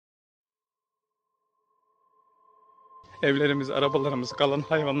Evlerimiz, arabalarımız, kalan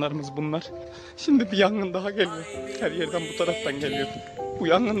hayvanlarımız bunlar. Şimdi bir yangın daha geliyor. Her yerden bu taraftan geliyor. Bu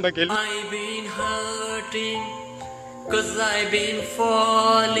yangın da geliyor. I've been hurting, 'cause I've been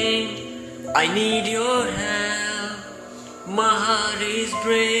falling. I need your help. My heart is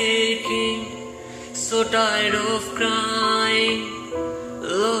breaking. So tired of crying.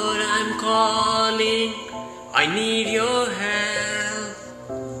 Lord, I'm calling. I need your help.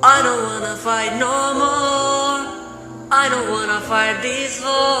 I don't wanna fight no more. I don't wanna fight this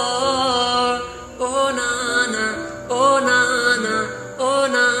war. Oh na na, oh na na, oh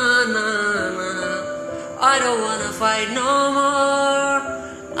na na na. I don't wanna fight no more.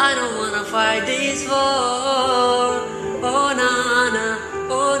 I don't wanna fight this war. Oh na na,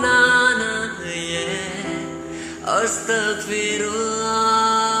 oh na na, yeah. Astaghfirullah.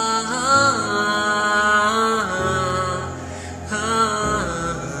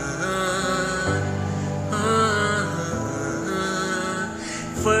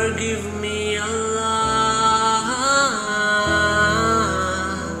 Forgive me, Allah.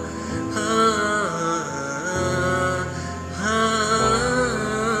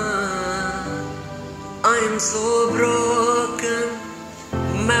 I am so broken.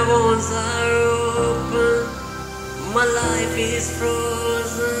 My wounds are open. My life is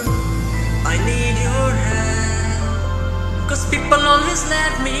frozen. I need your help. 'Cause people always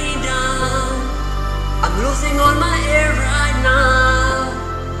let me down. I'm losing all my air right now.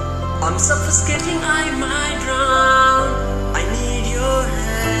 I'm suffocating, I might drown. I need your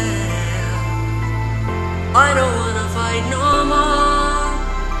help. I don't wanna fight no more.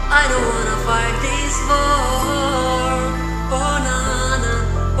 I don't wanna fight this war. Oh na na,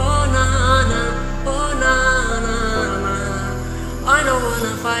 oh na na, oh na na na. I don't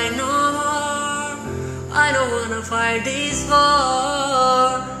wanna fight no more. I don't wanna fight this war.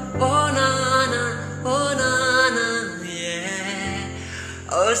 Oh na na, oh na na,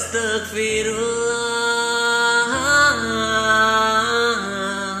 yeah. Astaghfirullah.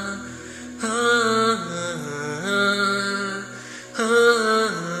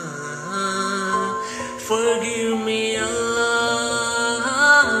 Forgive me, Allah.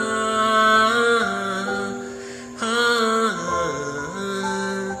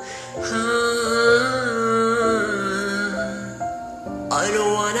 I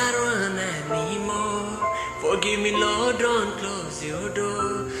don't wanna run anymore. Forgive me, Lord, don't close your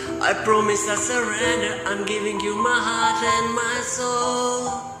door. I promise I surrender. I'm giving you my heart and my soul.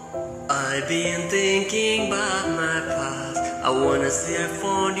 I've been thinking about my past. I wanna say I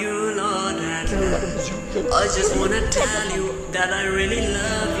found you, Lord, at last. I just wanna tell you that I really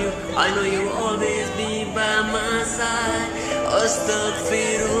love you. I know you'll always be by my side.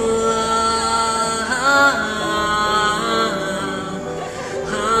 Astaghfirullah.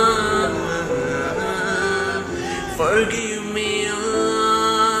 Forgive me,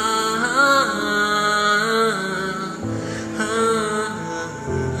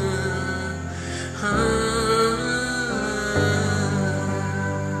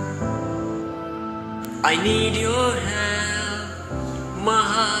 I need your help. My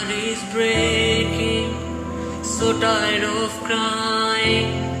heart is breaking. So tired of crying.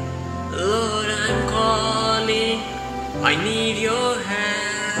 Lord, I'm calling. I need your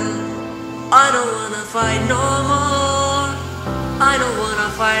help. I don't wanna fight no more. I don't wanna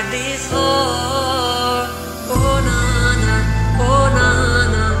fight this war. Oh na na, oh na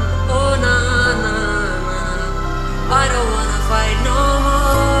na, oh na na na. I don't wanna fight no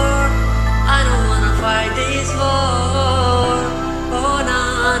more. I don't wanna fight this war. Oh na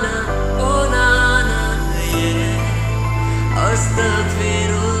na, oh na na, yeah.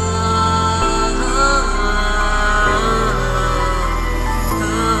 Astaghfirullah.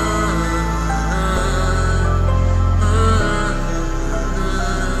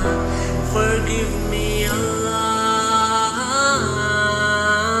 Forgive me, Allah.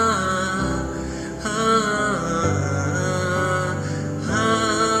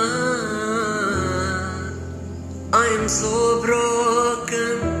 I am so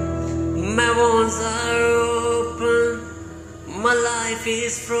broken. My wounds are open. My life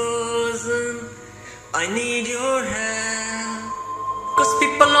is frozen. I need your help. 'Cause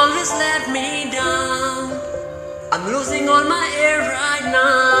people always let me down. I'm losing all my air right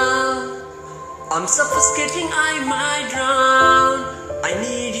now. I'm suffocating, I might drown. I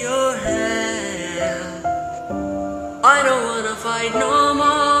need your help. I don't wanna fight no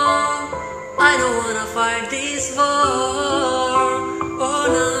more. I don't wanna fight this war. Oh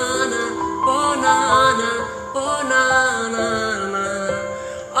na na, oh na na, oh na na na.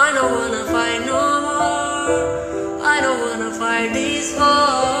 I don't wanna fight no more. I don't wanna fight this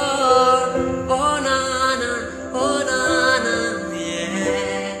war. Oh na na, oh na.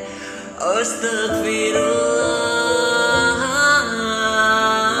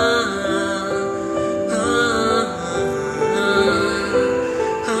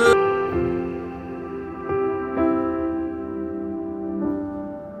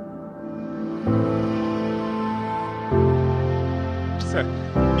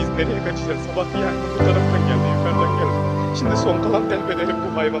 Biz nereye kaçacağız? Sabah yani bu taraftan geldi, yukarıdan geldi. Şimdi son kalan derbederim bu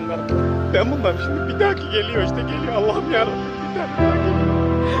hayvanlara. Ben bunlar şimdi bir dahaki geliyor işte geliyor. Allah'ım yarabbim bir tane daha geliyor.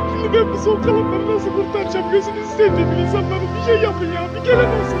 Şimdi ben bu son kalanları nasıl kurtaracağım? Gözünüzü sevdiğim insanlara bir şey yapın ya. Bir kere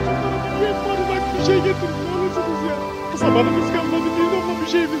olsun şunlara bir yem barınak bir şey getirin. Ne olursunuz ya. Samanımız kalmadı, bir ama bir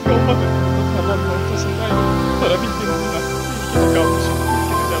şeyimiz kalmadı. Tamam ortasındayım. Para bildiğiniz ya. İlgili kalmışım.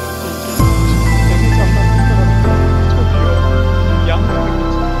 İlgili canım. Ben insanlar bu taraftan çok iyi oldu. Yanmadık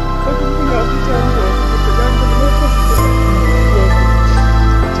hiç. Bakın bu yağlayacağım da. Yangının ortasında.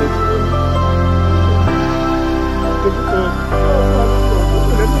 Çekil. İşte bu doğru.